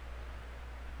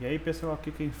E aí pessoal,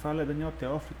 aqui quem fala é Daniel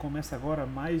Teófilo e começa agora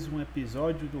mais um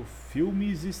episódio do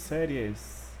Filmes e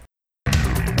Séries.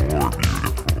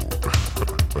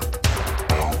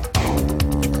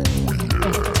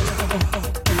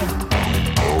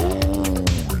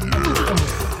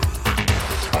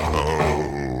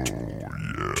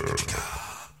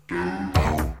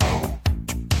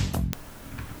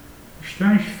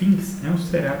 Stranger Things é um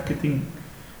seriado que tem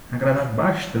agradado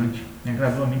bastante, me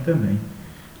agradou a mim também.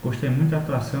 Gostei muito da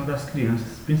atuação das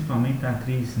crianças, principalmente da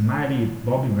atriz Millie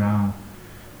Bobby Brown,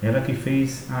 ela que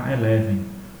fez a Eleven.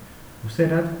 O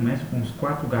seriado começa com os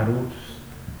 4 garotos,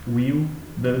 Will,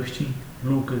 Dustin,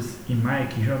 Lucas e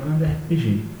Mike jogando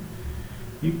RPG.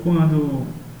 E quando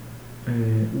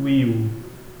Will,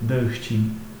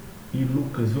 Dustin e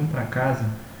Lucas vão para casa,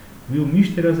 Will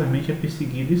misteriosamente é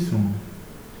perseguido e some.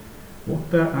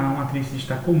 Uma atriz que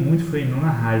destacou muito foi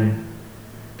Nona Ryder,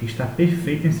 que está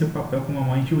perfeita em seu papel como a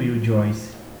mãe de Will,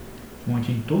 Joyce,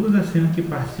 onde em todas as cenas que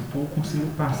participou conseguiu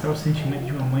passar o sentimento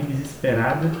de uma mãe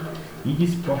desesperada e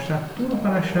disposta a tudo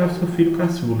para achar o seu filho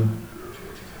caçula.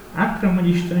 A trama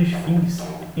de Stranger Things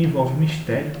envolve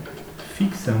mistério,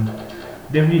 ficção.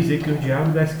 Devo dizer que os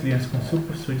diálogos das crianças com seu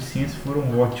professor de ciências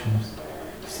foram ótimos,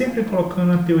 sempre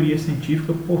colocando a teoria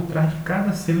científica por trás de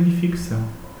cada cena de ficção.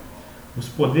 Os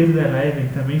poderes da Eleven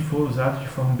também foram usados de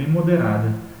forma bem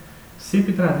moderada,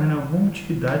 sempre trazendo alguma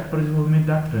utilidade para o desenvolvimento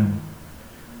da trama.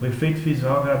 O efeito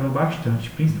visual agradou bastante,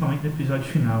 principalmente no episódio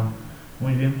final,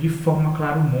 onde vemos de forma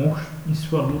clara o monstro em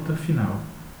sua luta final.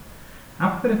 A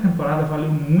primeira temporada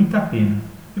valeu muito a pena,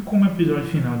 e como o episódio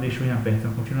final deixou em aberto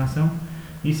a continuação,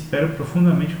 espero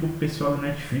profundamente que o pessoal do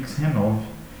Netflix renove,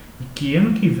 e que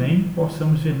ano que vem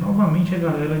possamos ver novamente a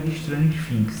galera de Stranger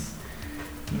Things.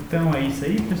 Então é isso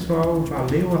aí pessoal,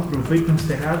 valeu, aproveitem um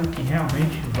seriado que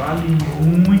realmente vale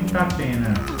muito a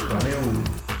pena,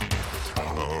 valeu!